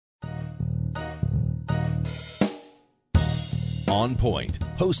On Point,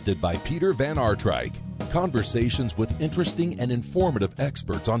 hosted by Peter Van Aardrijk. Conversations with interesting and informative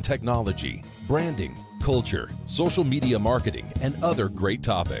experts on technology, branding, culture, social media marketing, and other great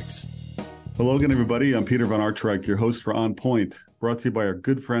topics. Hello again, everybody. I'm Peter Van Aardrijk, your host for On Point, brought to you by our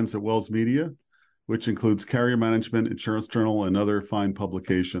good friends at Wells Media, which includes Carrier Management, Insurance Journal, and other fine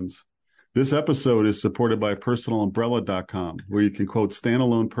publications. This episode is supported by PersonalUmbrella.com, where you can quote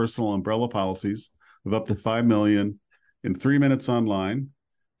standalone personal umbrella policies of up to $5 million in 3 minutes online,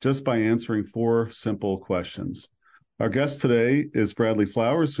 just by answering 4 simple questions. Our guest today is Bradley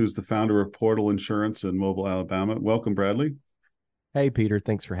Flowers, who's the founder of Portal Insurance in Mobile, Alabama. Welcome, Bradley. Hey, Peter.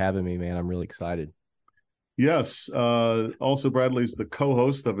 Thanks for having me, man. I'm really excited. Yes. Also, Bradley's the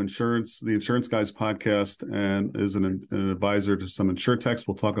co-host of the Insurance Guys podcast, and is an advisor to some insurtechs.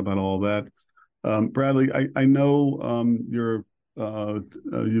 We'll talk about all of that. Bradley, I know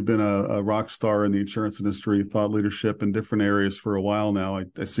you've been a rock star in the insurance industry, thought leadership in different areas for a while now.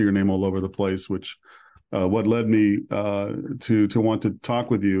 I see your name all over the place, which what led me to want to talk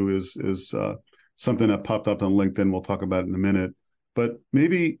with you is something that popped up on LinkedIn. We'll talk about it in a minute. But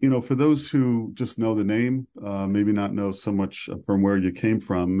maybe, for those who just know the name, maybe not know so much from where you came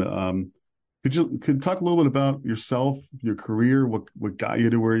from, could you talk a little bit about yourself, your career, what got you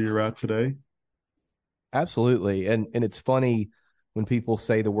to where you're at today? Absolutely. And it's funny when people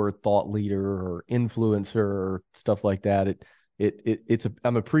say the word thought leader or influencer or stuff like that,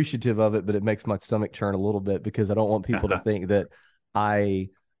 I'm appreciative of it, but it makes my stomach churn a little bit because I don't want people to think that I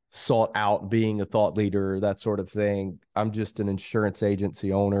sought out being a thought leader, that sort of thing. I'm just an insurance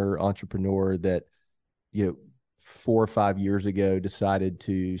agency owner, entrepreneur that, 4 or 5 years ago decided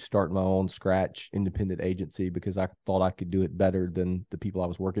to start my own scratch independent agency because I thought I could do it better than the people I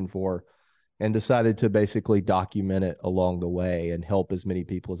was working for, and decided to basically document it along the way and help as many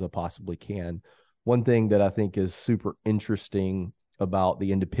people as I possibly can. One thing that I think is super interesting about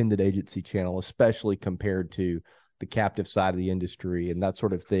the independent agency channel, especially compared to the captive side of the industry and that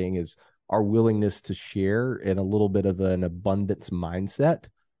sort of thing, is our willingness to share in a little bit of an abundance mindset.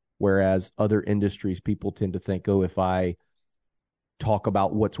 Whereas other industries, people tend to think, oh, if I talk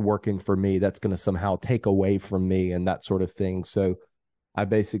about what's working for me, that's going to somehow take away from me and that sort of thing. So I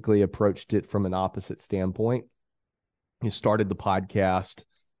basically approached it from an opposite standpoint. You started the podcast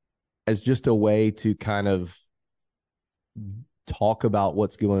as just a way to kind of talk about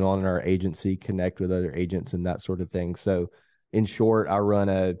what's going on in our agency, connect with other agents and that sort of thing. So in short, I run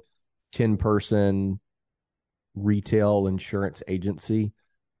a 10-person retail insurance agency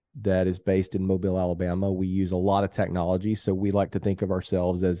that is based in Mobile, Alabama. We use a lot of technology. So we like to think of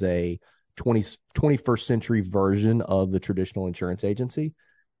ourselves as a 21st century version of the traditional insurance agency.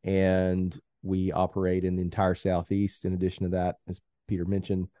 And we operate in the entire Southeast. In addition to that, as Peter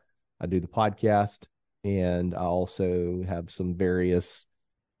mentioned, I do the podcast, and I also have some various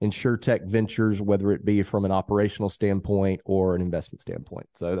insurtech ventures, whether it be from an operational standpoint or an investment standpoint.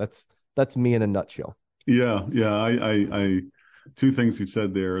 So that's me in a nutshell. Yeah. I 2 things you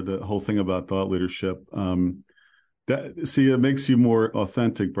said there, the whole thing about thought leadership. It makes you more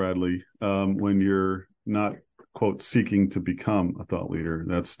authentic, Bradley, when you're not, quote, seeking to become a thought leader.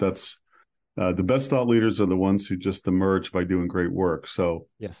 That's the best thought leaders are the ones who just emerge by doing great work. So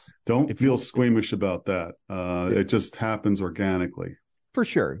yes, don't feel squeamish about that. It just happens organically. For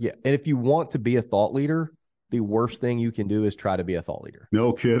sure. Yeah. And if you want to be a thought leader, the worst thing you can do is try to be a thought leader.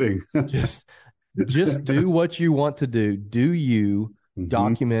 No kidding. Just do what you want to do. Do you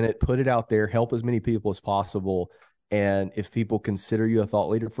document it, put it out there, help as many people as possible. And if people consider you a thought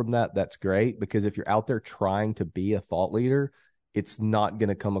leader from that, that's great. Because if you're out there trying to be a thought leader, it's not going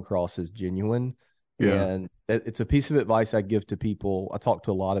to come across as genuine. Yeah. And it's a piece of advice I give to people. I talk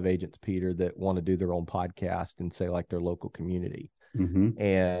to a lot of agents, Peter, that want to do their own podcast and say like their local community.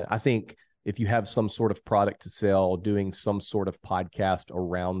 And I think if you have some sort of product to sell, doing some sort of podcast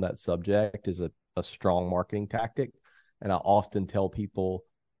around that subject is a strong marketing tactic. And I often tell people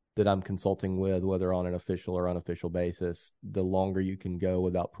that I'm consulting with, whether on an official or unofficial basis, the longer you can go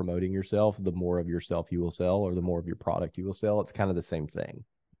without promoting yourself, the more of yourself you will sell, or the more of your product you will sell. It's kind of the same thing.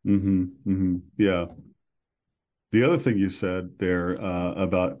 Yeah. The other thing you said there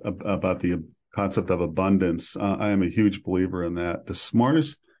about the concept of abundance, I am a huge believer in that. The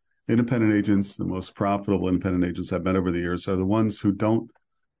smartest independent agents, the most profitable independent agents I've met over the years, are the ones who don't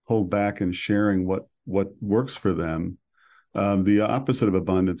hold back in sharing what works for them. The opposite of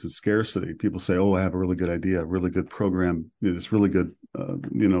abundance is scarcity. People say, "Oh, I have a really good idea, a really good program, this really good,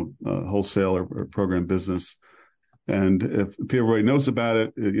 wholesale or program business." And if everybody knows about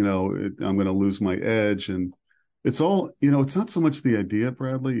it, I'm going to lose my edge. And it's all, it's not so much the idea,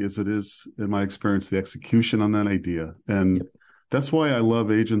 Bradley, as it is, in my experience, the execution on that idea. And That's why I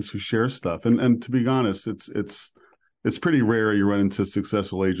love agents who share stuff. And to be honest, it's pretty rare you run into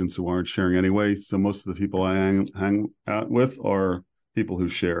successful agents who aren't sharing anyway. So most of the people I hang out with are people who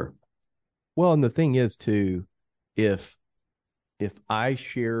share. Well, and the thing is too, if I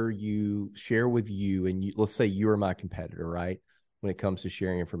share with you, and let's say you are my competitor, right? When it comes to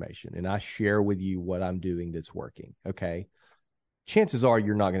sharing information, and I share with you what I'm doing that's working, okay? Chances are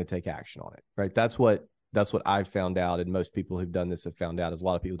you're not going to take action on it, right? That's what I've found out, and most people who've done this have found out, is a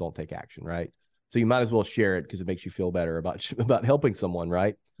lot of people don't take action, right? So you might as well share it because it makes you feel better about helping someone,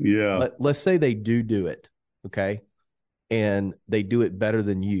 right? Yeah. Let's say they do it, okay? And they do it better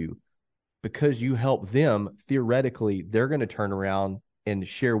than you. Because you help them, theoretically, they're going to turn around and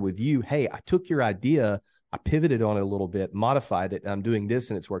share with you, hey, I took your idea, I pivoted on it a little bit, modified it, and I'm doing this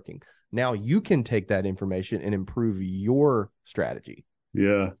and it's working. Now you can take that information and improve your strategy.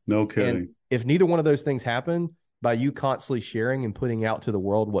 Yeah, no kidding. And if neither one of those things happen, by you constantly sharing and putting out to the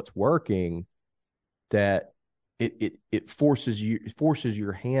world what's working, that it forces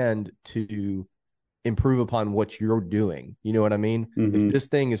your hand to improve upon what you're doing. You know what I mean? Mm-hmm. If this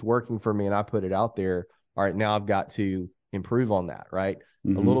thing is working for me and I put it out there, all right, now I've got to improve on that, right?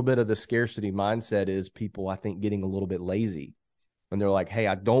 Mm-hmm. A little bit of the scarcity mindset is people, I think, getting a little bit lazy. And they're like, hey,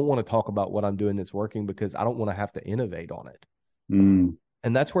 I don't want to talk about what I'm doing that's working because I don't want to have to innovate on it. Mm.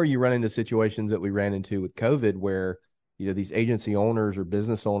 And that's where you run into situations that we ran into with COVID, where, you know, these agency owners or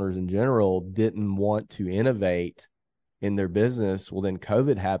business owners in general didn't want to innovate in their business. Well, then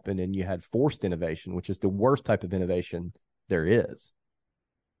COVID happened and you had forced innovation, which is the worst type of innovation there is.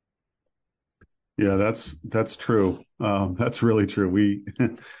 Yeah, that's true. That's really true.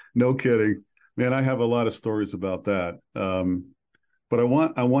 No kidding, man. I have a lot of stories about that. But I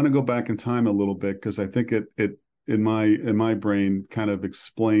want to go back in time a little bit because I think it in my brain kind of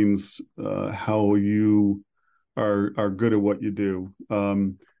explains how you are good at what you do.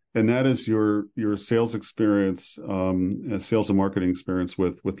 And that is your sales experience, sales and marketing experience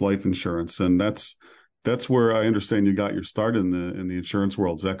with life insurance, and that's where I understand you got your start in the insurance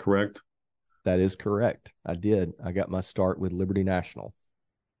world. Is that correct? That is correct. I did. I got my start with Liberty National.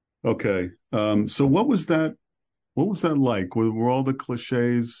 Okay. So what was that? What was that like? Were all the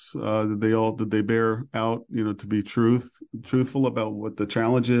cliches? Did they bear out? You know, to be truthful about what the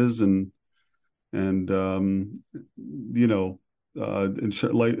challenge is, and you know.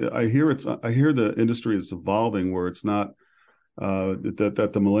 Like I hear the industry is evolving where it's not that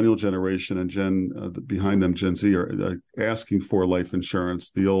the millennial generation and behind them Gen Z are asking for life insurance.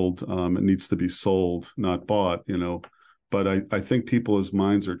 The old it needs to be sold, not bought. You know, but I think people's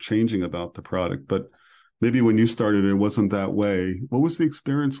minds are changing about the product. But maybe when you started, it wasn't that way. What was the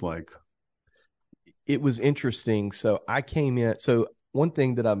experience like? It was interesting. So I came in. So one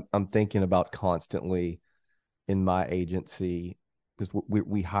thing that I'm thinking about constantly in my agency, because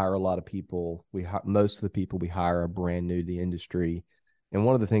we hire a lot of people. Most of the people we hire are brand new to the industry. And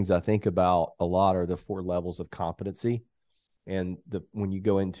one of the things I think about a lot are the 4 levels of competency. And when you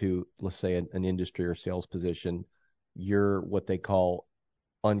go into, let's say, an industry or sales position, you're what they call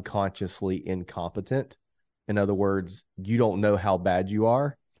unconsciously incompetent. In other words, you don't know how bad you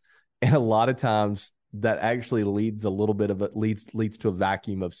are. And a lot of times that actually leads to a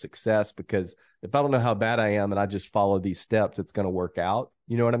vacuum of success, because if I don't know how bad I am and I just follow these steps, it's going to work out.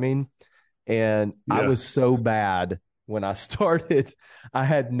 You know what I mean? And yeah. I was so bad when I started. I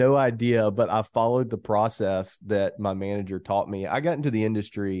had no idea, but I followed the process that my manager taught me. I got into the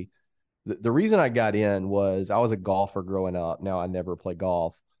industry. The reason I got in was I was a golfer growing up. Now I never play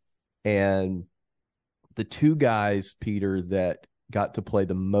golf. And the 2 guys, Peter, that got to play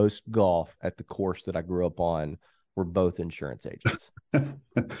the most golf at the course that I grew up on were both insurance agents.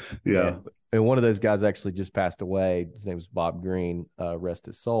 Yeah. And one of those guys actually just passed away. His name was Bob Green, rest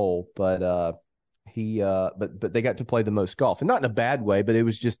his soul. But but they got to play the most golf, and not in a bad way, but it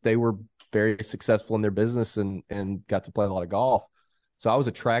was just, they were very successful in their business and got to play a lot of golf. So I was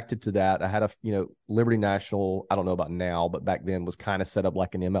attracted to that. I had Liberty National, I don't know about now, but back then was kind of set up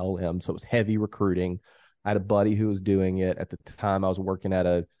like an MLM. So it was heavy recruiting. I had a buddy who was doing it at the time. I was working at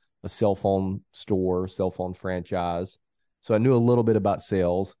a cell phone store, cell phone franchise. So I knew a little bit about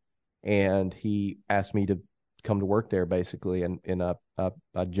sales, and he asked me to come to work there basically. And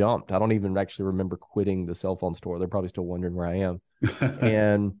I jumped. I don't even actually remember quitting the cell phone store. They're probably still wondering where I am.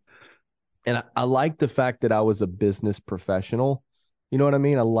 and I liked the fact that I was a business professional. You know what I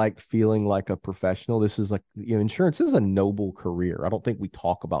mean? I liked feeling like a professional. This is like, insurance is a noble career. I don't think we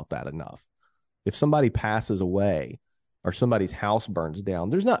talk about that enough. If somebody passes away or somebody's house burns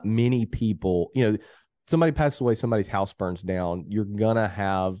down, there's not many people, somebody passes away, somebody's house burns down, you're going to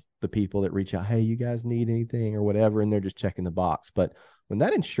have the people that reach out, hey, you guys need anything or whatever, and they're just checking the box. But when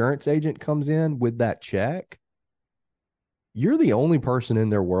that insurance agent comes in with that check, you're the only person in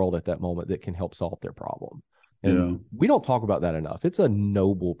their world at that moment that can help solve their problem. And we don't talk about that enough. It's a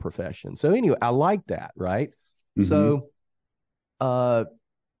noble profession. So anyway, I like that, right? Mm-hmm. So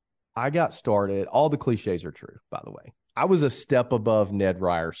I got started. All the cliches are true, by the way. I was a step above Ned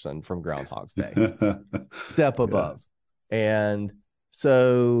Ryerson from Groundhog's Day. Step above. And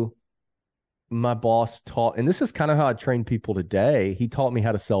so my boss taught, and this is kind of how I train people today. He taught me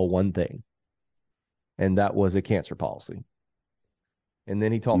how to sell one thing, and that was a cancer policy. And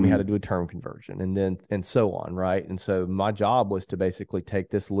then he taught me how to do a term conversion, and so on, right? And so my job was to basically take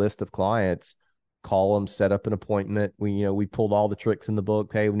this list of clients, call them, set up an appointment. We pulled all the tricks in the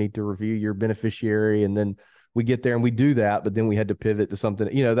book. Hey, we need to review your beneficiary, and then we get there and we do that, but then we had to pivot to something,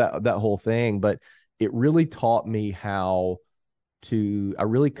 that whole thing. But it really taught me how I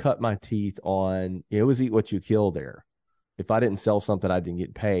really cut my teeth on, it was eat what you kill there. If I didn't sell something, I didn't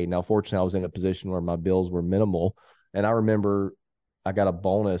get paid. Now, fortunately, I was in a position where my bills were minimal. And I remember I got a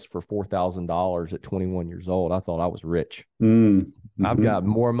bonus for $4,000 at 21 years old. I thought I was rich. Mm-hmm. I've got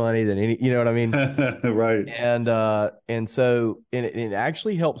more money than any, you know what I mean? Right. And so it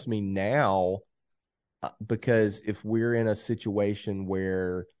actually helps me now because if we're in a situation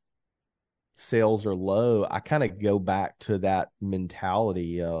where sales are low, I kind of go back to that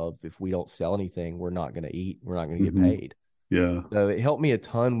mentality of if we don't sell anything, we're not going to eat, we're not going to get paid. Yeah. So it helped me a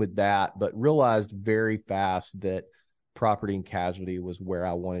ton with that, but realized very fast that property and casualty was where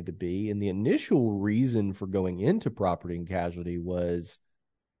I wanted to be. And the initial reason for going into property and casualty was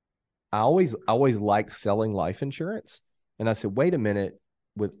I always liked selling life insurance. And I said, wait a minute,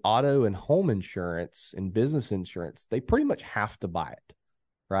 with auto and home insurance and business insurance, they pretty much have to buy it,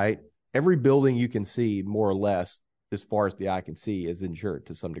 right? Every building you can see, more or less, as far as the eye can see, is insured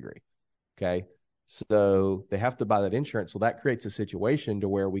to some degree. Okay. So they have to buy that insurance. Well, that creates a situation to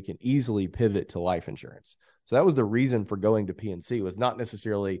where we can easily pivot to life insurance. So that was the reason for going to PNC, was not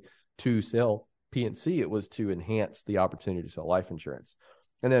necessarily to sell PNC. It was to enhance the opportunity to sell life insurance.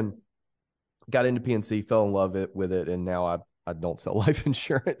 And then got into PNC, fell in love with it. And now I don't sell life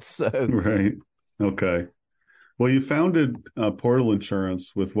insurance. So. Right. Okay. Well, you founded Portal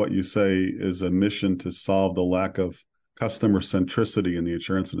Insurance with what you say is a mission to solve the lack of customer centricity in the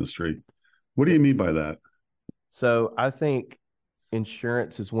insurance industry. What do you mean by that? So I think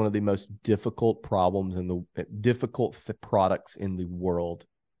insurance is one of the most difficult problems and difficult products in the world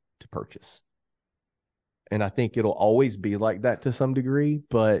to purchase. And I think it'll always be like that to some degree,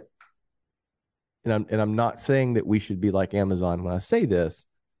 but I'm not saying that we should be like Amazon when I say this,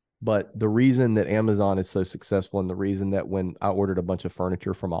 but the reason that Amazon is so successful and the reason that when I ordered a bunch of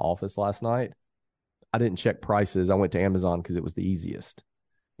furniture from my office last night, I didn't check prices. I went to Amazon because it was the easiest.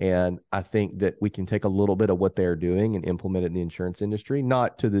 And I think that we can take a little bit of what they're doing and implement it in the insurance industry,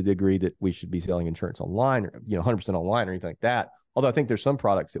 not to the degree that we should be selling insurance online or 100% online or anything like that. Although I think there's some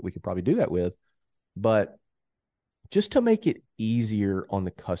products that we could probably do that with, but just to make it easier on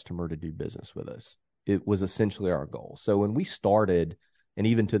the customer to do business with us, it was essentially our goal. So when we started, and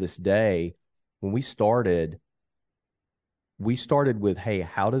even to this day, when we started with, hey,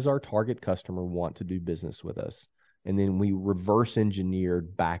 how does our target customer want to do business with us? And then we reverse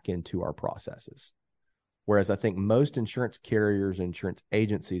engineered back into our processes. Whereas I think most insurance carriers and insurance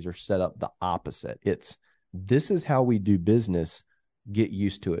agencies are set up the opposite. This is how we do business. Get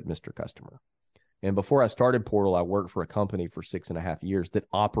used to it, Mr. Customer. And before I started Portal, I worked for a company for 6.5 years that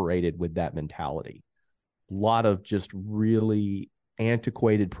operated with that mentality. A lot of just really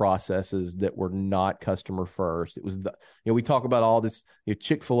antiquated processes that were not customer first. It was we talk about all this,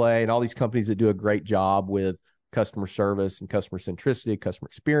 Chick-fil-A and all these companies that do a great job with customer service and customer centricity, customer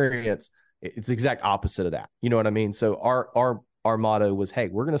experience. It's the exact opposite of that. You know what I mean? So our motto was, hey,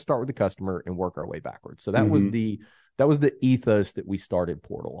 we're going to start with the customer and work our way backwards. So that was the ethos that we started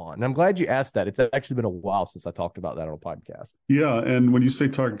Portal on. And I'm glad you asked that. It's actually been a while since I talked about that on a podcast. Yeah. And when you say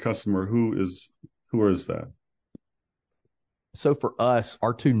target customer, who is that? So for us,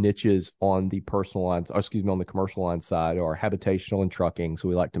 our two niches on the on the commercial line side are habitational and trucking. So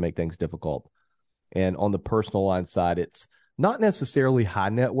we like to make things difficult. And on the personal line side, it's not necessarily high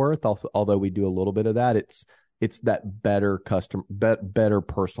net worth, although we do a little bit of that. It's that better better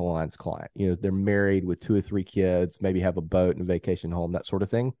personal lines client. They're married with 2 or 3 kids, maybe have a boat and a vacation home, that sort of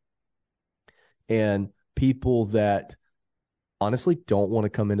thing. And people that honestly don't want to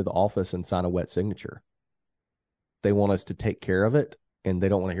come into the office and sign a wet signature. They want us to take care of it, and they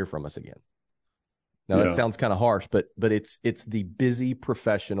don't want to hear from us again. Now, that sounds kind of harsh, but it's the busy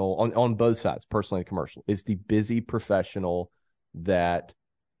professional on both sides, personally and commercial. It's the busy professional that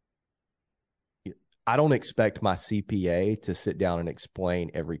I don't expect my CPA to sit down and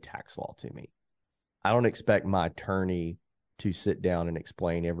explain every tax law to me. I don't expect my attorney to sit down and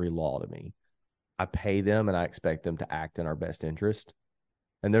explain every law to me. I pay them and I expect them to act in our best interest.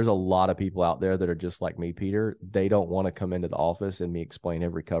 And there's a lot of people out there that are just like me, Peter. They don't want to come into the office and me explain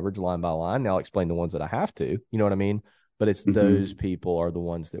every coverage line by line. Now I'll explain the ones that I have to, you know what I mean? But it's those people are the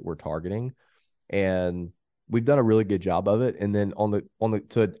ones that we're targeting. And we've done a really good job of it. And then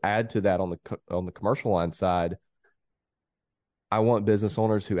to add to that on the commercial line side, I want business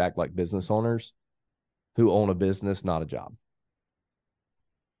owners who act like business owners who own a business, not a job.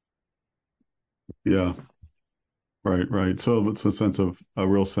 Yeah. Right. So it's a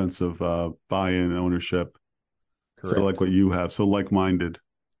real sense of buy-in, ownership, sort of like what you have. So like-minded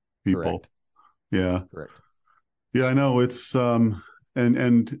people. Correct. Yeah. Correct. Yeah, I know. It's and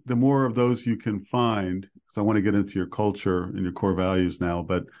the more of those you can find, because I want to get into your culture and your core values now,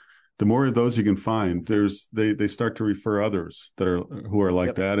 but the more of those you can find, they start to refer others who are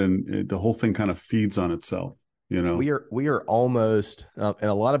like that, and the whole thing kind of feeds on itself. You know, we are almost, and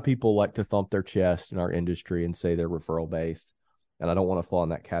a lot of people like to thump their chest in our industry and say they're referral based, and I don't want to fall in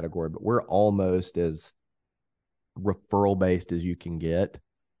that category, but we're almost as referral based as you can get,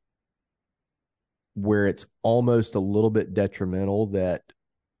 where it's almost a little bit detrimental that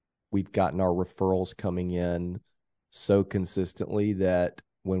we've gotten our referrals coming in so consistently that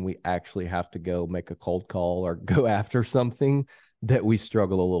when we actually have to go make a cold call or go after something, that we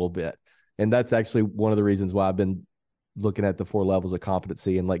struggle a little bit. And that's actually one of the reasons why I've been looking at the 4 levels of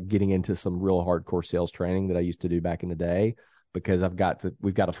competency and like getting into some real hardcore sales training that I used to do back in the day, because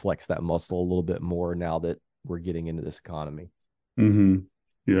we've got to flex that muscle a little bit more now that we're getting into this economy.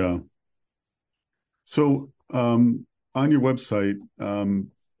 Yeah. So on your website,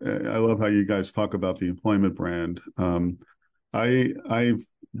 I love how you guys talk about the employment brand. I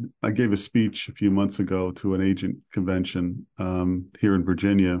gave a speech a few months ago to an agent convention here in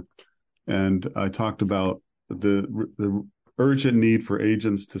Virginia, and I talked about the urgent need for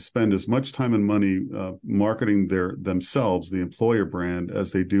agents to spend as much time and money marketing themselves, the employer brand,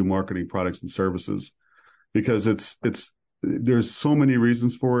 as they do marketing products and services, because there's so many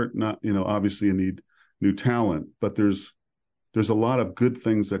reasons for it. Not, obviously you need new talent, but there's a lot of good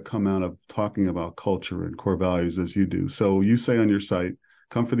things that come out of talking about culture and core values, as you do. So you say on your site,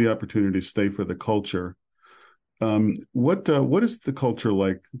 come for the opportunity, stay for the culture. What is the culture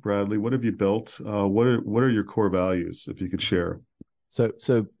like, Bradley? What have you built? What are your core values, if you could share?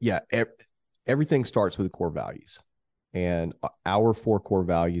 So yeah, everything starts with core values. And our 4 core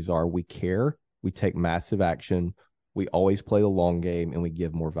values are: we care, we take massive action, we always play the long game, and we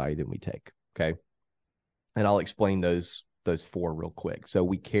give more value than we take. Okay. And I'll explain those 4 real quick. So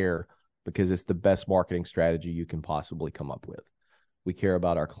we care because it's the best marketing strategy you can possibly come up with. We care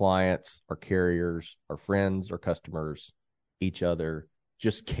about our clients, our carriers, our friends, our customers, each other,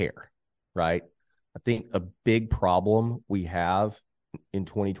 just care, right? I think a big problem we have in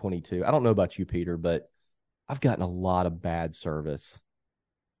 2022, I don't know about you, Peter, but I've gotten a lot of bad service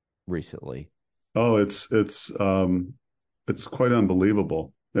recently. Oh, it's quite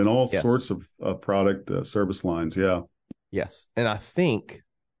unbelievable in all sorts of product service lines. Yeah. Yes. And I think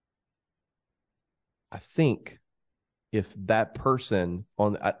if that person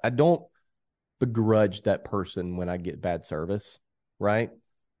I don't begrudge that person when I get bad service, right?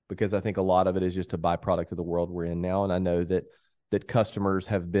 Because I think a lot of it is just a byproduct of the world we're in now. And I know that customers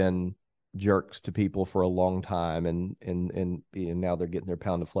have been jerks to people for a long time, and now they're getting their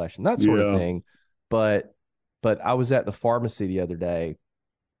pound of flesh and that sort of thing. But I was at the pharmacy the other day,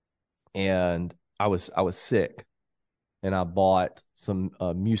 and I was sick, and I bought some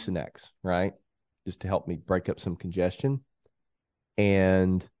Mucinex, right? Just to help me break up some congestion.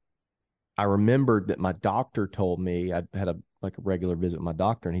 And I remembered that my doctor told me, I had a regular visit with my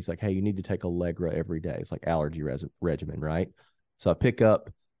doctor, and he's like, hey, you need to take Allegra every day. It's like allergy regimen, right? So I pick up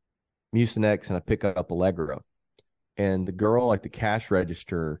Mucinex and I pick up Allegra. And the girl, like the cash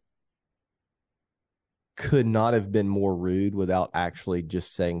register, could not have been more rude without actually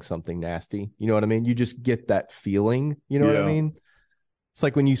just saying something nasty. You know what I mean? You just get that feeling. You know what I mean? It's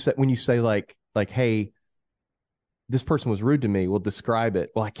like when you say like, hey, this person was rude to me. Well, describe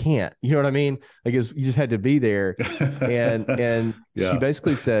it. Well, I can't. You know what I mean? Like you just had to be there. And she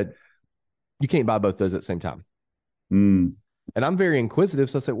basically said, you can't buy both those at the same time. And I'm very inquisitive,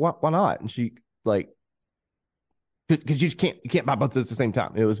 so I said, why not? And she like, because you can't buy both those at the same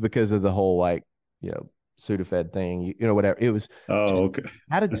time. It was because of the whole Sudafed thing, whatever. It was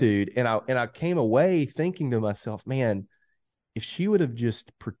attitude. And I came away thinking to myself, man, if she would have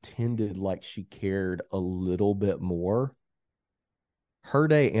just pretended like she cared a little bit more, her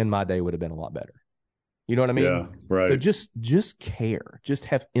day and my day would have been a lot better. You know what I mean? Yeah, right. So just care. Just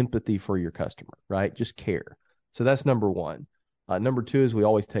have empathy for your customer, right? Just care. So that's number one. Number two is we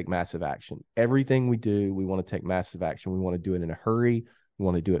always take massive action. Everything we do, we want to take massive action. We want to do it in a hurry. We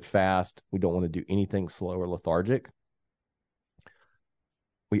want to do it fast. We don't want to do anything slow or lethargic.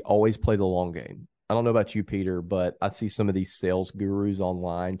 We always play the long game. I don't know about you, Peter, but I see some of these sales gurus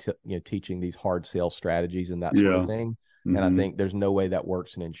online, teaching these hard sales strategies and that sort of thing. Mm-hmm. And I think there's no way that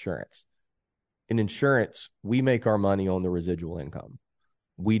works in insurance. In insurance, we make our money on the residual income.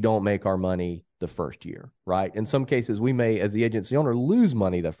 We don't make our money the first year, right? In some cases, we may, as the agency owner, lose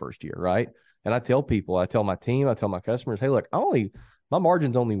money the first year, right? And I tell people, I tell my team, I tell my customers, hey, look, my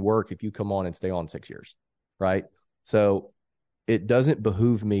margins only work if you come on and stay on 6 years, right? So it doesn't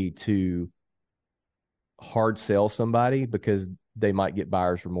behoove me to hard sell somebody because they might get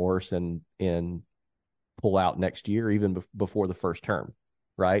buyer's remorse and pull out next year, even before the first term,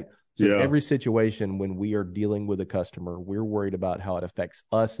 right? So in every situation when we are dealing with a customer, we're worried about how it affects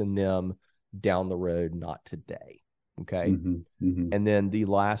us and them down the road, not today. Okay. Mm-hmm, mm-hmm. And then the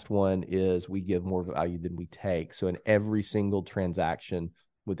last one is we give more value than we take. So in every single transaction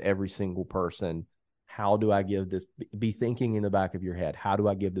with every single person, how do I give this? Be thinking in the back of your head, how do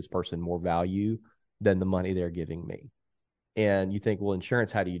I give this person more value than the money they're giving me? And you think, well,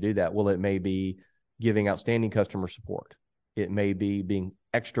 insurance, how do you do that? Well, it may be giving outstanding customer support. It may be being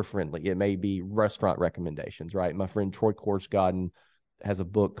extra friendly. It may be restaurant recommendations, right? My friend Troy Korsgaden has a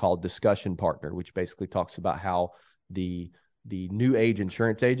book called Discussion Partner, which basically talks about how the new age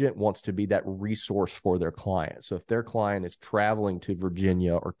insurance agent wants to be that resource for their client. So if their client is traveling to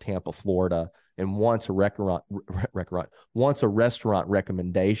Virginia or Tampa, Florida, and wants a restaurant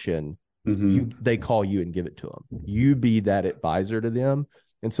recommendation, mm-hmm. They call you and give it to them. You be that advisor to them.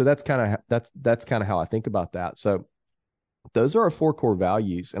 And so that's kind of how I think about that. So those are our 4 core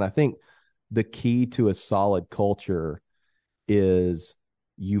values. And I think the key to a solid culture is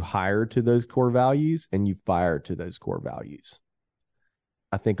you hire to those core values and you fire to those core values.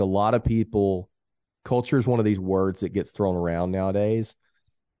 I think a lot of people, culture is one of these words that gets thrown around nowadays,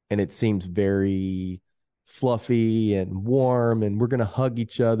 and it seems very fluffy and warm, and we're going to hug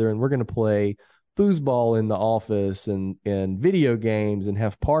each other and we're going to play foosball in the office and video games and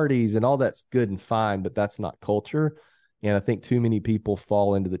have parties, and all that's good and fine, but that's not culture. And I think too many people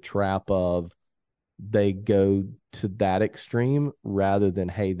fall into the trap of they go to that extreme rather than,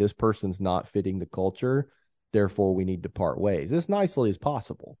 hey, this person's not fitting the culture, therefore we need to part ways as nicely as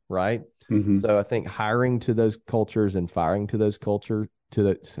possible, right? Mm-hmm. So I think hiring to those cultures and firing to those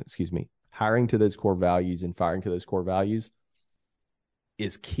hiring to those core values and firing to those core values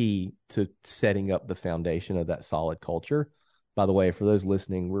is key to setting up the foundation of that solid culture. By the way, for those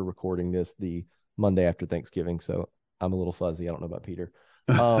listening, we're recording this the Monday after Thanksgiving, so I'm a little fuzzy. I don't know about Peter.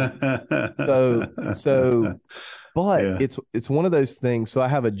 But yeah. It's one of those things. So I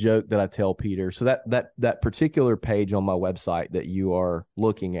have a joke that I tell Peter. So that particular page on my website that you are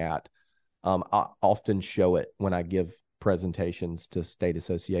looking at, I often show it when I give presentations to state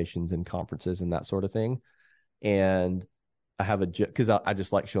associations and conferences and that sort of thing. And I have a joke because I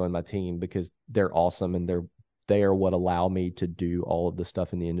just like showing my team because they're awesome and they are what allow me to do all of the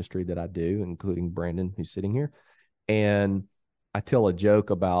stuff in the industry that I do, including Brandon, who's sitting here. And I tell a joke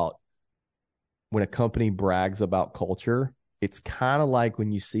about when a company brags about culture, it's kind of like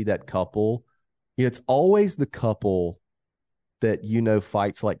when you see that couple, it's always the couple that,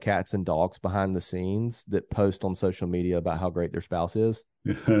 fights like cats and dogs behind the scenes that post on social media about how great their spouse is.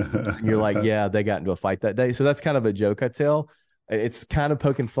 And you're like, yeah, they got into a fight that day. So that's kind of a joke I tell. It's kind of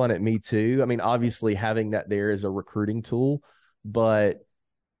poking fun at me too. I mean, obviously having that there is a recruiting tool, but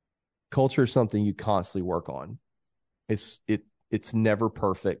culture is something you constantly work on. It's never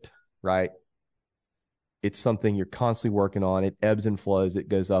perfect, right? It's something you're constantly working on. It ebbs and flows. It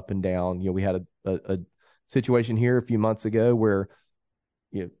goes up and down. We had a situation here a few months ago where,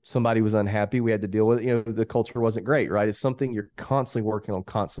 somebody was unhappy. We had to deal with it. The culture wasn't great, right? It's something you're constantly working on,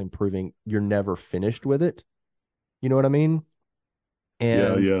 constantly improving. You're never finished with it. You know what I mean?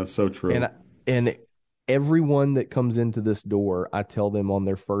 And yeah, so true. And everyone that comes into this door, I tell them on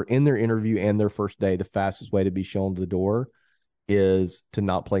in their interview and their first day, the fastest way to be shown to the door is to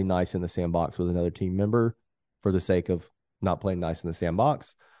not play nice in the sandbox with another team member for the sake of not playing nice in the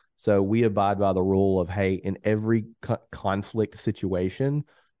sandbox. So we abide by the rule of, hey, in every conflict situation,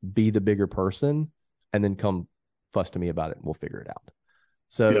 be the bigger person and then come fuss to me about it and we'll figure it out.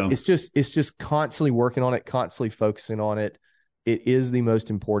 So it's just constantly working on it, constantly focusing on it. It is the most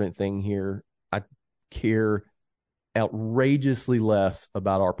important thing here. I care outrageously less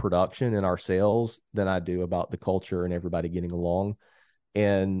about our production and our sales than I do about the culture and everybody getting along.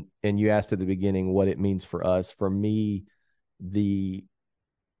 And you asked at the beginning what it means for us. For me,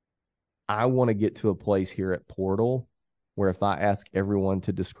 I want to get to a place here at Portal where if I ask everyone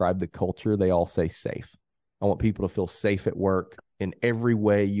to describe the culture, they all say safe. I want people to feel safe at work in every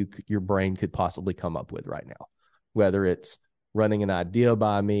way your brain could possibly come up with right now, whether it's running an idea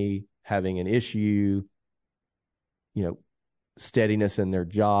by me, having an issue, steadiness in their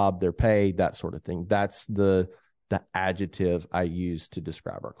job, their pay, that sort of thing. That's the adjective I use to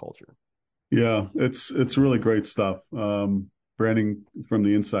describe our culture. Yeah, it's really great stuff. Branding from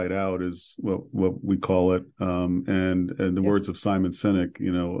the inside out is what we call it. And the words of Simon Sinek,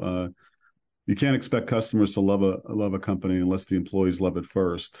 you can't expect customers to love a company unless the employees love it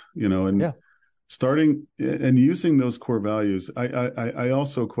first. Starting and using those core values, I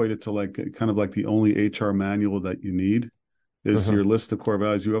also equate it to kind of like the only HR manual that you need is your list of core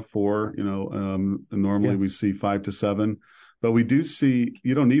values. You have 4, normally we see 5 to 7, but we do see,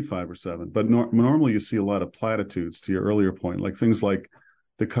 you don't need 5 or 7, but normally you see a lot of platitudes, to your earlier point, like things like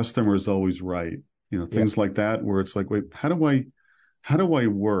the customer is always right, things like that, where it's like, wait, how do I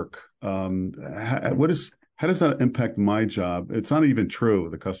work? How does that impact my job? It's not even true.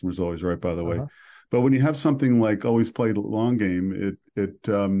 The customer's always right, by the way. But when you have something like always play the long game,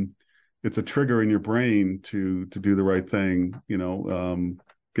 it's a trigger in your brain to do the right thing,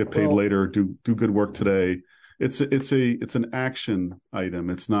 get paid later, do good work today. It's an action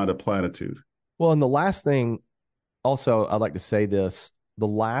item. It's not a platitude. Well, and the last thing, also, I'd like to say this. The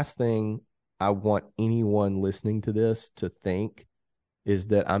last thing I want anyone listening to this to think is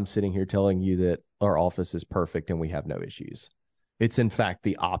that I'm sitting here telling you that our office is perfect and we have no issues. It's in fact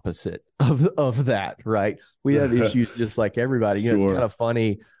the opposite of that, right? We have issues just like everybody. It's kind of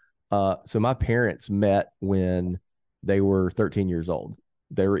funny. So my parents met when they were 13 years old.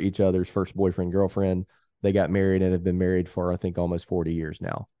 They were each other's first boyfriend, girlfriend. They got married and have been married for, I think, almost 40 years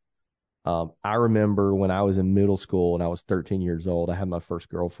now. I remember when I was in middle school and I was 13 years old, I had my first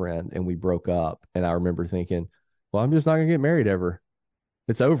girlfriend and we broke up. And I remember thinking, well, I'm just not going to get married ever.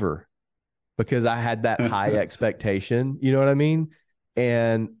 It's over, because I had that high expectation. You know what I mean?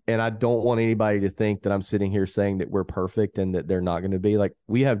 And I don't want anybody to think that I'm sitting here saying that we're perfect and that they're not going to be. Like,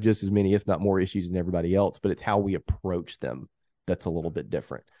 we have just as many, if not more, issues than everybody else, but it's how we approach them that's a little bit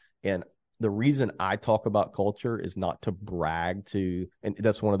different. And the reason I talk about culture is not to brag to, and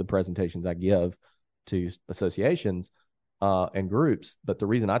that's one of the presentations I give to associations and groups. But the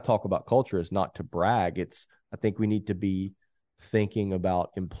reason I talk about culture is not to brag. I think we need to be thinking about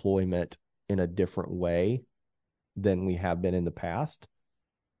employment in a different way than we have been in the past.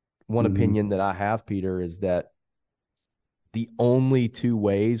 One opinion that I have, Peter, is that the only 2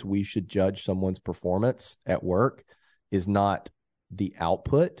 ways we should judge someone's performance at work is not the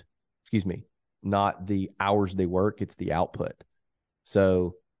output, not the hours they work, it's the output.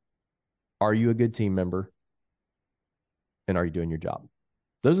 So, are you a good team member? And are you doing your job?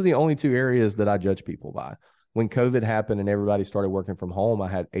 Those are the only 2 areas that I judge people by. When COVID happened and everybody started working from home, I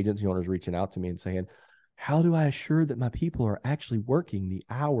had agency owners reaching out to me and saying, how do I assure that my people are actually working the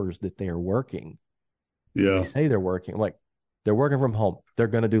hours that they are working? Yeah. They say they're working. Like, they're working from home. They're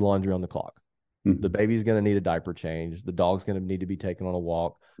going to do laundry on the clock. The baby's going to need a diaper change. The dog's going to need to be taken on a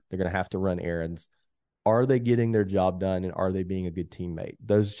walk. They're going to have to run errands. Are they getting their job done, and are they being a good teammate?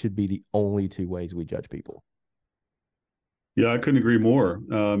 Those should be the only 2 ways we judge people. Yeah, I couldn't agree more.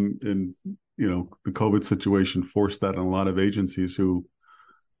 And the COVID situation forced that on a lot of agencies who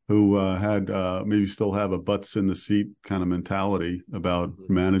had maybe still have a butts in the seat kind of mentality about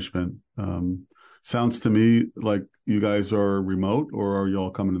management. Sounds to me like you guys are remote, or are you all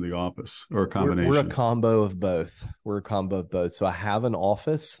coming to the office, or a combination? We're a combo of both. So I have an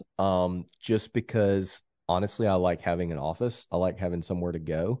office just because, honestly, I like having an office. I like having somewhere to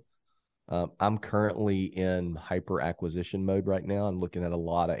go. I'm currently in hyper acquisition mode right now. I'm looking at a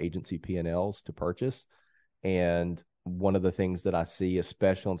lot of agency P&Ls to purchase. And one of the things that I see,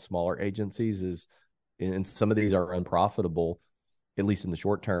 especially on smaller agencies, is, and some of these are unprofitable, at least in the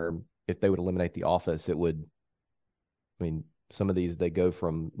short term. If they would eliminate the office, it would, some of these, they go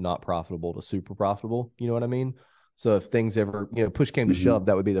from not profitable to super profitable. You know what I mean? So if things ever, push came to shove,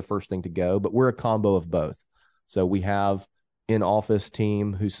 that would be the first thing to go. But we're a combo of both. So we have in-office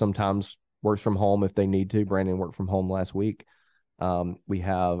team who sometimes works from home if they need to. Brandon worked from home last week. We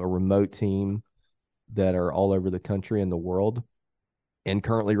have a remote team that are all over the country and the world. And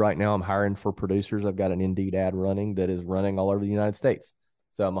currently right now I'm hiring for producers. I've got an Indeed ad running that is running all over the United States.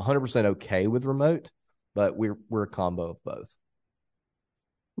 So I'm 100% okay with remote, but we're a combo of both.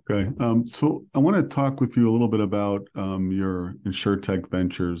 Okay. So I want to talk with you a little bit about your InsurTech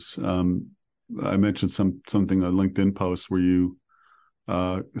ventures. I mentioned something, a LinkedIn post where you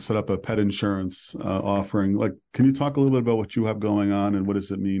set up a pet insurance offering. Like, can you talk a little bit about what you have going on and what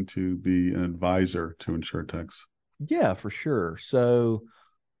does it mean to be an advisor to InsurTechs? Yeah, for sure. So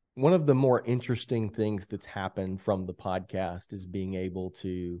one of the more interesting things that's happened from the podcast is being able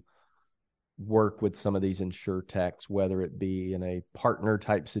to work with some of these InsurTechs, whether it be in a partner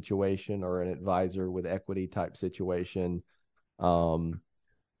type situation or an advisor with equity type situation.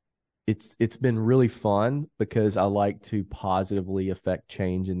 It's been really fun because I like to positively affect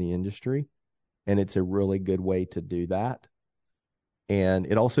change in the industry, and it's a really good way to do that. And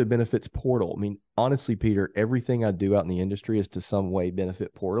it also benefits Portal. I mean, honestly, Peter, everything I do out in the industry is to some way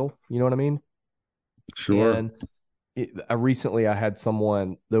benefit Portal. You know what I mean? Sure. And I had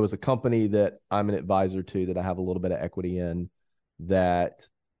someone, there was a company that I'm an advisor to that I have a little bit of equity in, that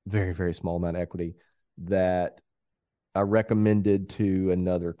very, very small amount of equity, that I recommended to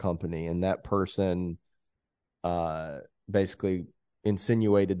another company. And that person basically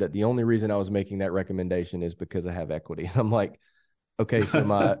insinuated that the only reason I was making that recommendation is because I have equity. And I'm like, okay, so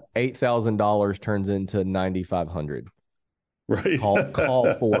my $8,000 turns into $9,500. Right.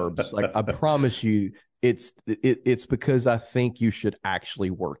 Call Forbes. Like, I promise you, it's because I think you should actually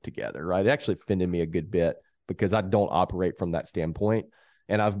work together, right? It actually offended me a good bit because I don't operate from that standpoint.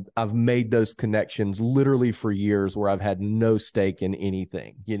 And I've made those connections literally for years where I've had no stake in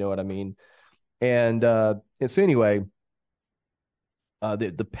anything. You know what I mean? And so anyway,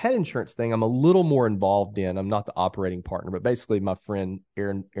 the pet insurance thing, I'm a little more involved in. I'm not the operating partner, but basically my friend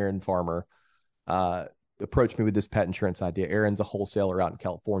Aaron Farmer approached me with this pet insurance idea. Aaron's a wholesaler out in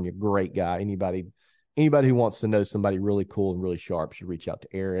California, great guy. Anybody who wants to know somebody really cool and really sharp should reach out to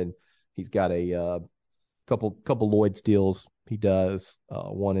Aaron. He's got a couple Lloyd's deals he does.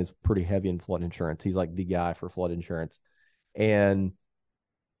 One is pretty heavy in flood insurance. He's like the guy for flood insurance. And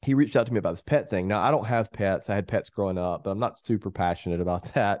he reached out to me about this pet thing. Now, I don't have pets. I had pets growing up, but I'm not super passionate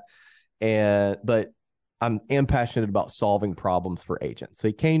about that. But I am passionate about solving problems for agents. So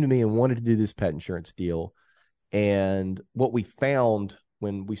he came to me and wanted to do this pet insurance deal. And what we found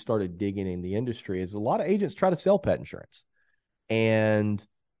when we started digging in the industry is a lot of agents try to sell pet insurance. And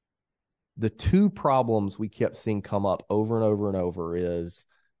the two problems we kept seeing come up over and over and over is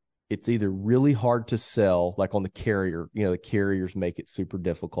it's either really hard to sell, like on the carrier, the carriers make it super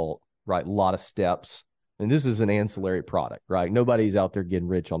difficult, right? A lot of steps. And this is an ancillary product, right? Nobody's out there getting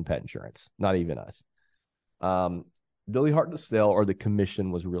rich on pet insurance, not even us. Really hard to sell, or the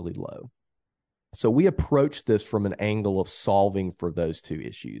commission was really low. So we approached this from an angle of solving for those two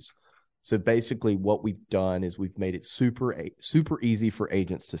issues. So basically what we've done is we've made it super easy for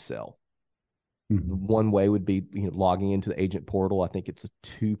agents to sell. Mm-hmm. One way would be logging into the agent portal. I think it's a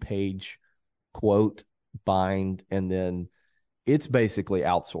 2-page quote, bind, and then it's basically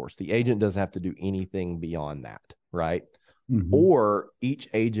outsourced. The agent doesn't have to do anything beyond that, right? Mm-hmm. Or each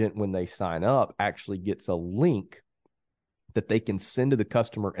agent, when they sign up, actually gets a link that they can send to the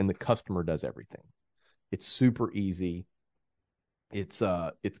customer, and the customer does everything. It's super easy. It's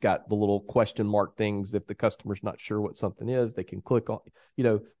got the little question mark things. If the customer's not sure what something is, they can click on,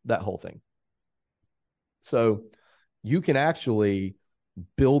 that whole thing. So you can actually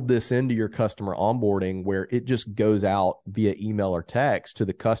build this into your customer onboarding where it just goes out via email or text to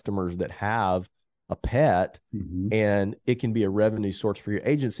the customers that have a pet, mm-hmm. and it can be a revenue source for your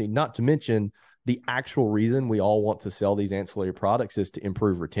agency. Not to mention, the actual reason we all want to sell these ancillary products is to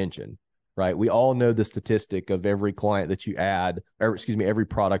improve retention, right? We all know the statistic of every client that you add, or every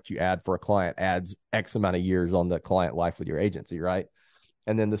product you add for a client adds X amount of years on the client life with your agency, right?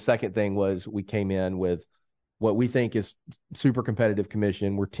 And then the second thing was we came in with what we think is super competitive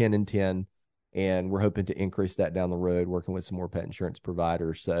commission. We're 10 and 10, and we're hoping to increase that down the road, working with some more pet insurance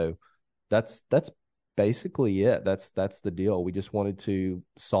providers. So that's basically it. That's the deal. We just wanted to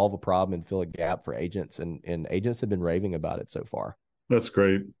solve a problem and fill a gap for agents, and agents have been raving about it so far. That's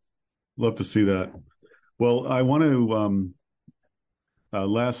great. Love to see that. Well, I want to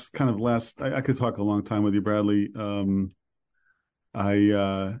I could talk a long time with you, Bradley.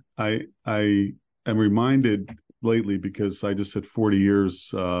 I am reminded lately, because I just had 40 years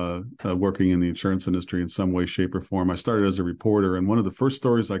working in the insurance industry in some way, shape, or form. I started as a reporter, and one of the first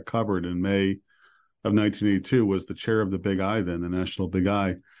stories I covered in May of 1982 was the chair of the Big I, then the National Big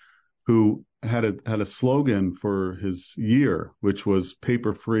I, who had a slogan for his year, which was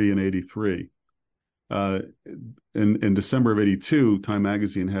paper free in 83. In December of 82, Time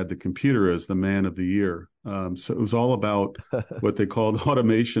Magazine had the computer as the man of the year. So it was all about what they called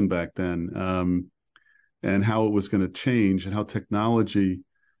automation back then, and how it was going to change, and how technology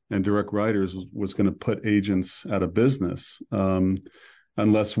and direct writers was going to put agents out of business.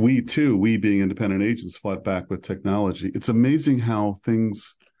 unless we being independent agents, fought back with technology. It's amazing how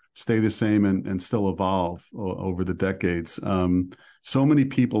things stay the same and still evolve over the decades. So many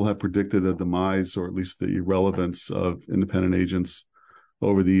people have predicted the demise, or at least the irrelevance, of independent agents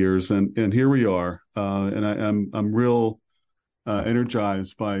over the years, and here we are. And I'm real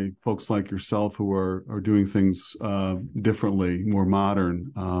energized by folks like yourself who are doing things differently, more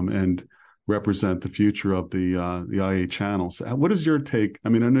modern, and represent the future of the IA channels. What is your take? I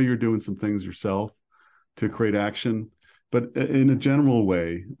mean, I know you're doing some things yourself to create action, but in a general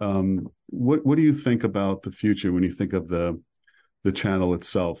way, what do you think about the future when you think of the channel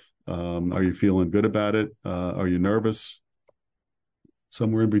itself? Are you feeling good about it? Are you nervous?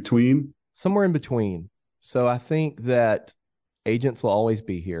 Somewhere in between? Somewhere in between. So I think that agents will always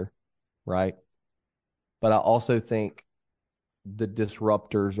be here, right? But I also think the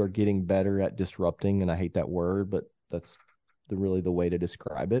disruptors are getting better at disrupting, and I hate that word, but that's really the way to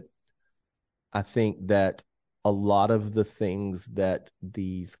describe it. I think that a lot of the things that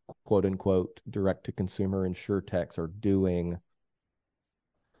these quote unquote direct to consumer insurtechs are doing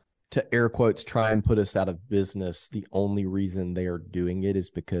to air quotes try and put us out of business, the only reason they are doing it is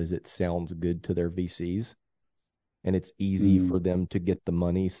because it sounds good to their VCs. And it's easy for them to get the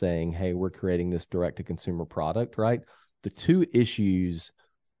money saying, hey, we're creating this direct to consumer product, right? The two issues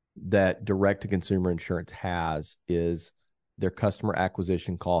that direct to consumer insurance has is their customer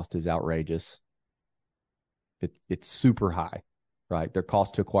acquisition cost is outrageous. It's super high, right? Their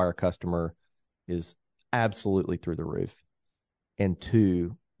cost to acquire a customer is absolutely through the roof. And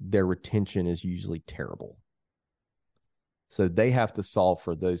two, their retention is usually terrible. So they have to solve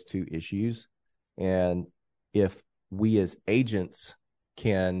for those two issues. And if we as agents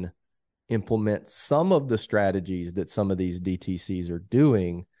can implement some of the strategies that some of these DTCs are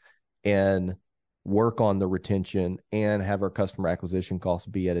doing and work on the retention and have our customer acquisition costs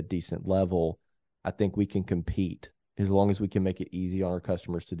be at a decent level, I think we can compete as long as we can make it easy on our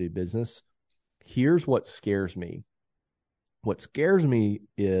customers to do business. Here's what scares me. What scares me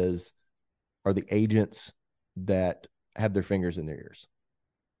are the agents that have their fingers in their ears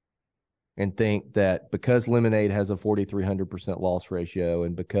and think that because Lemonade has a 4,300% loss ratio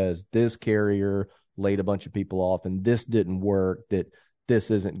and because this carrier laid a bunch of people off and this didn't work, that this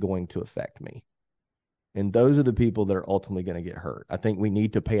isn't going to affect me. And those are the people that are ultimately going to get hurt. I think we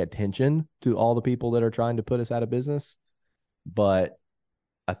need to pay attention to all the people that are trying to put us out of business. But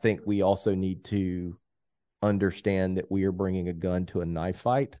I think we also need to understand that we are bringing a gun to a knife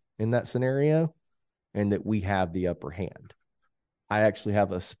fight in that scenario and that we have the upper hand. I actually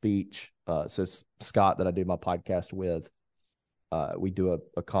have a speech. So Scott, that I do my podcast with, we do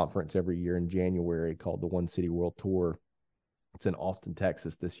a conference every year in January called the One City World Tour. It's in Austin,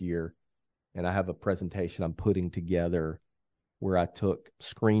 Texas this year. And I have a presentation I'm putting together where I took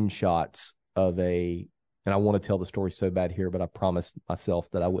screenshots of and I want to tell the story so bad here, but I promised myself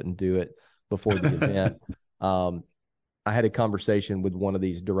that I wouldn't do it before the event. I had a conversation with one of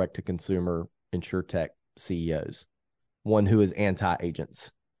these direct-to-consumer insurtech CEOs, one who is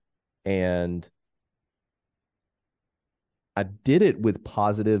anti-agents. And I did it with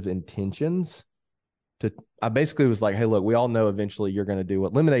positive intentions. I basically was like, hey, look, we all know eventually you're going to do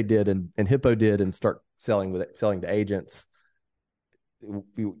what Lemonade did and Hippo did and start selling to agents.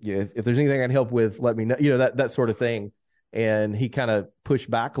 If there's anything I can help with, let me know, that sort of thing. And he kind of pushed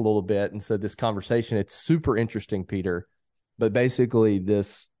back a little bit and said, this conversation, it's super interesting, Peter. But basically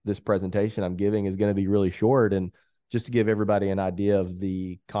this presentation I'm giving is going to be really short. And just to give everybody an idea of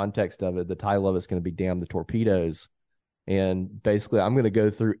the context of it, the title of it's going to be Damn the Torpedoes. And basically, I'm going to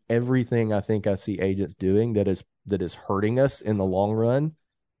go through everything I think I see agents doing that is hurting us in the long run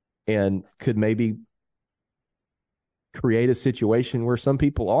and could maybe create a situation where some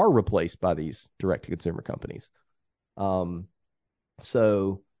people are replaced by these direct-to-consumer companies.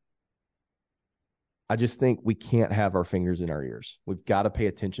 So I just think we can't have our fingers in our ears. We've got to pay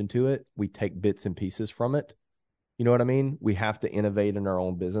attention to it. We take bits and pieces from it. You know what I mean? We have to innovate in our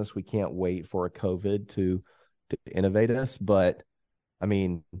own business. We can't wait for a COVID to innovate us. But I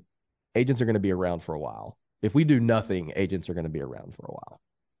mean, agents are going to be around for a while. If we do nothing, agents are going to be around for a while.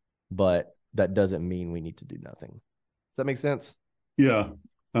 But that doesn't mean we need to do nothing. Does that make sense? Yeah,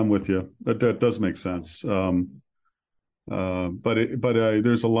 I'm with you. That does make sense. But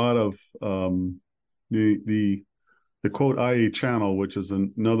there's a lot of the quote IA channel, which is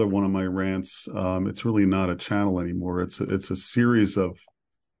another one of my rants. It's really not a channel anymore. It's a series of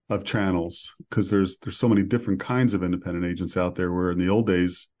channels because there's so many different kinds of independent agents out there. Where in the old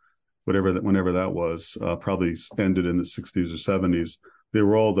days, whenever that was, probably ended in the 60s or 70s, they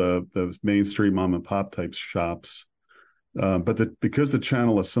were all the mainstream mom and pop type shops. Because the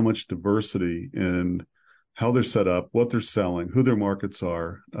channel has so much diversity in how they're set up, what they're selling, who their markets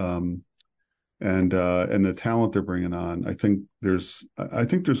are, and the talent they're bringing on, I think there's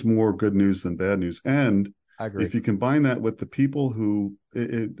more good news than bad news. And I agree. if you combine that with the people who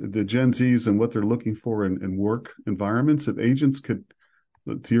the Gen Zs and what they're looking for in work environments, if agents could,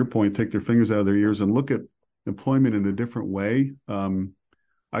 to your point, take their fingers out of their ears and look at employment in a different way,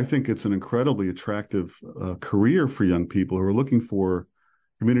 I think it's an incredibly attractive career for young people who are looking for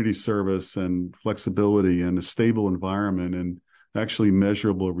community service and flexibility and a stable environment and actually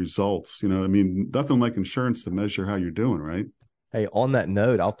measurable results. I mean, nothing like insurance to measure how you're doing, right? Hey, on that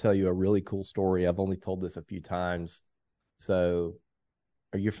note, I'll tell you a really cool story. I've only told this a few times. So,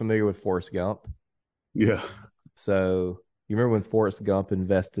 are you familiar with Forrest Gump? Yeah. So, you remember when Forrest Gump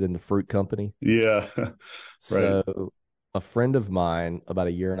invested in the fruit company? Yeah. Right. So, a friend of mine about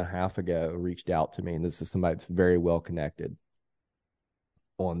a year and a half ago reached out to me, and this is somebody that's very well connected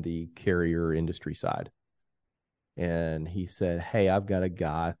on the carrier industry side. And he said, "Hey, I've got a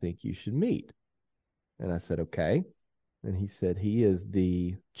guy I think you should meet." And I said, "Okay." And he said, he is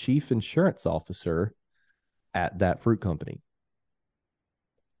the chief insurance officer at that fruit company.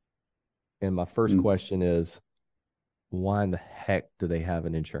 And my first question is, why in the heck do they have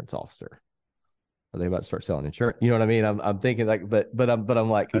an insurance officer? Are they about to start selling insurance? You know what I mean? I'm thinking like, but I'm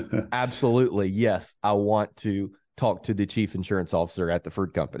like, absolutely, yes. I want to talk to the chief insurance officer at the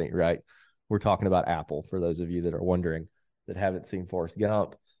fruit company, right? We're talking about Apple, for those of you that are wondering that haven't seen Forrest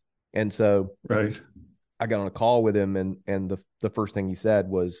Gump. And so, right, I got on a call with him, and the first thing he said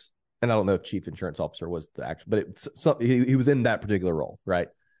was, and I don't know if chief insurance officer was the actual, but he was in that particular role, right?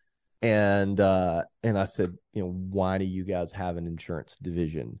 And I said, why do you guys have an insurance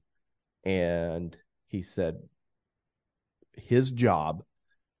division? And he said his job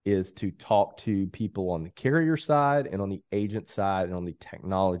is to talk to people on the carrier side and on the agent side and on the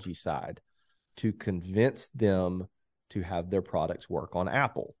technology side to convince them to have their products work on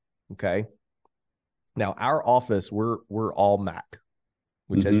Apple. Okay. Now, our office, we're all Mac,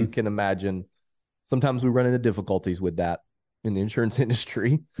 which, as you can imagine, sometimes we run into difficulties with that in the insurance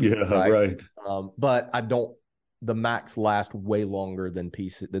industry. Yeah, right. But the Macs last way longer than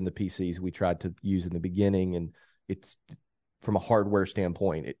the PCs we tried to use in the beginning, and it's from a hardware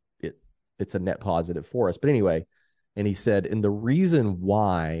standpoint, it's a net positive for us. But anyway, and he said, and the reason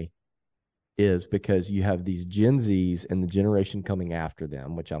why is because you have these Gen Zs and the generation coming after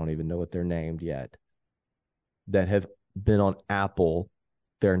them, which I don't even know what they're named yet, that have been on Apple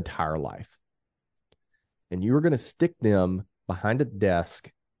their entire life. And you are going to stick them behind a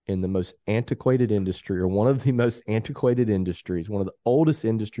desk in the most antiquated industry, or one of the most antiquated industries, one of the oldest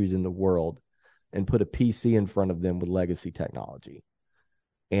industries in the world, and put a PC in front of them with legacy technology.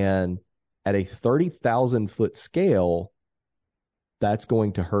 And at a 30,000 foot scale, that's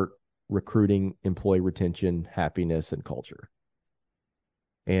going to hurt recruiting, employee retention, happiness, and culture.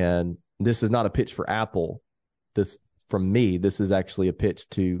 And this is not a pitch for Apple. From me, this is actually a pitch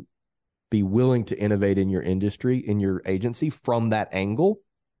to be willing to innovate in your industry, in your agency, from that angle.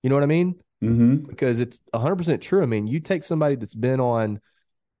 You know what I mean? Mm-hmm. Because it's 100% true. I mean, you take somebody that's been on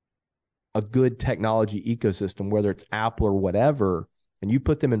a good technology ecosystem, whether it's Apple or whatever, and you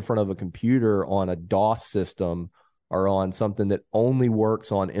put them in front of a computer on a DOS system or on something that only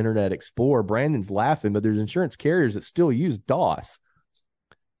works on Internet Explorer. Brandon's laughing, but there's insurance carriers that still use DOS.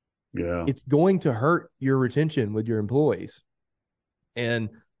 Yeah. It's going to hurt your retention with your employees. And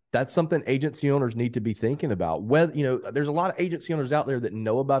that's something agency owners need to be thinking about. Whether, there's a lot of agency owners out there that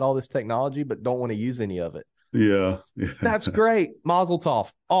know about all this technology, but don't want to use any of it. Yeah. That's great. Mazel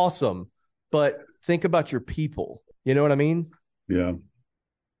tov. Awesome. But think about your people. You know what I mean? Yeah.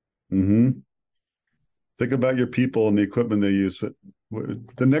 Mm-hmm. Think about your people and the equipment they use.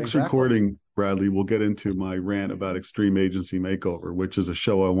 The next recording, Bradley, we'll get into my rant about Extreme Agency Makeover, which is a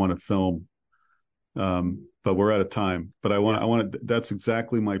show I want to film. But we're out of time. But I want to. That's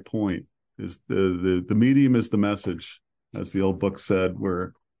exactly my point. Is the medium is the message, as the old book said.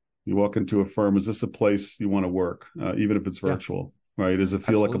 Where you walk into a firm, is this a place you want to work, even if it's virtual? Right? Does it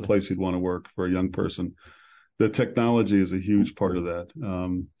feel like a place you'd want to work for a young person? The technology is a huge part of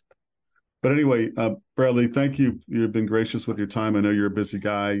that. But anyway, Bradley, thank you. You've been gracious with your time. I know you're a busy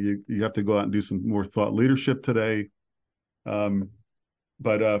guy. You have to go out and do some more thought leadership today.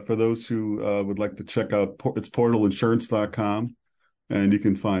 But for those who would like to check out, it's portalinsurance.com, and you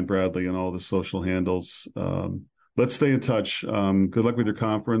can find Bradley on all the social handles. Let's stay in touch. Good luck with your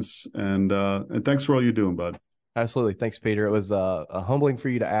conference, and thanks for all you're doing, bud. Absolutely. Thanks, Peter. It was humbling for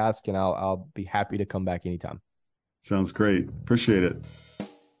you to ask, and I'll be happy to come back anytime. Sounds great. Appreciate it.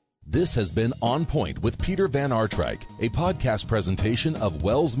 This has been On Point with Peter Van Artryk, a podcast presentation of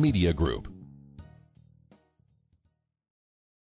Wells Media Group.